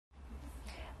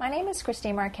My name is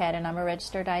Christine Marquette, and I'm a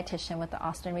registered dietitian with the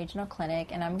Austin Regional Clinic,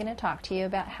 and I'm going to talk to you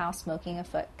about how smoking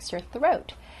affects your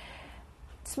throat.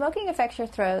 Smoking affects your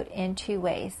throat in two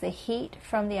ways: the heat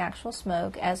from the actual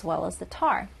smoke as well as the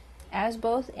tar. As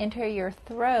both enter your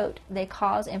throat, they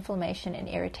cause inflammation and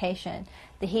irritation.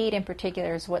 The heat in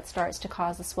particular is what starts to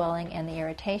cause the swelling and the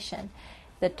irritation.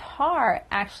 The tar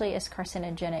actually is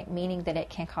carcinogenic, meaning that it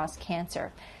can cause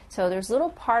cancer. So there's little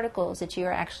particles that you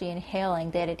are actually inhaling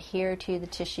that adhere to the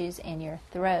tissues in your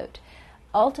throat.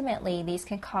 Ultimately, these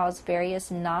can cause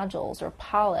various nodules or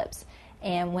polyps,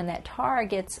 and when that tar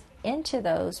gets into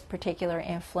those particular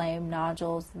inflamed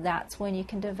nodules, that's when you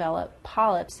can develop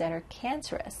polyps that are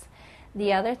cancerous.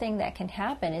 The other thing that can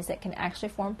happen is it can actually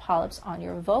form polyps on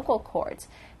your vocal cords.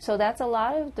 So that's a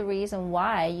lot of the reason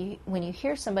why when you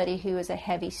hear somebody who is a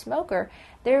heavy smoker,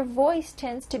 their voice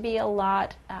tends to be a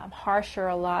lot harsher,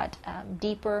 a lot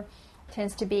deeper,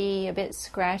 tends to be a bit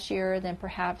scratchier than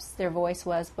perhaps their voice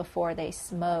was before they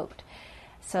smoked.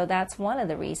 So that's one of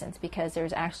the reasons, because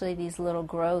there's actually these little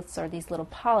growths or these little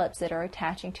polyps that are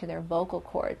attaching to their vocal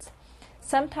cords.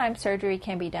 Sometimes surgery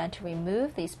can be done to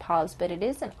remove these polyps, but it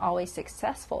isn't always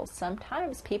successful.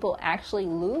 Sometimes people actually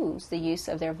lose the use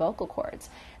of their vocal cords.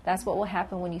 That's what will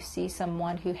happen when you see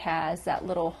someone who has that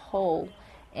little hole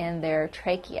in their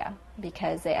trachea,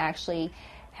 because they actually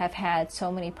have had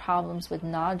so many problems with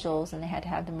nodules and they had to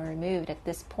have them removed. At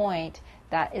this point,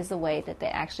 that is the way that they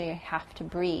actually have to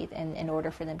breathe. And in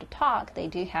order for them to talk, they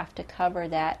do have to cover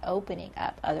that opening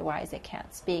up. Otherwise, they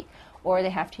can't speak. Or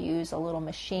they have to use a little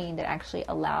machine that actually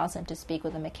allows them to speak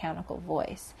with a mechanical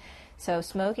voice. So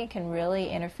smoking can really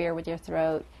interfere with your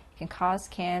throat. It can cause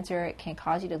cancer. It can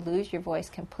cause you to lose your voice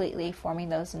completely, forming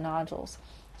those nodules.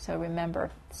 So remember,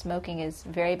 smoking is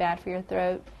very bad for your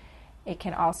throat. It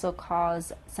can also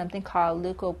cause something called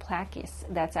leukoplakias.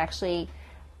 That's actually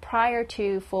prior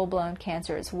to full-blown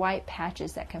cancer. It's white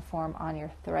patches that can form on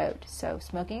your throat. So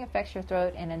smoking affects your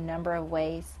throat in a number of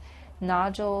ways: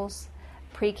 nodules,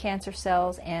 precancer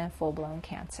cells, and full-blown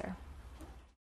cancer.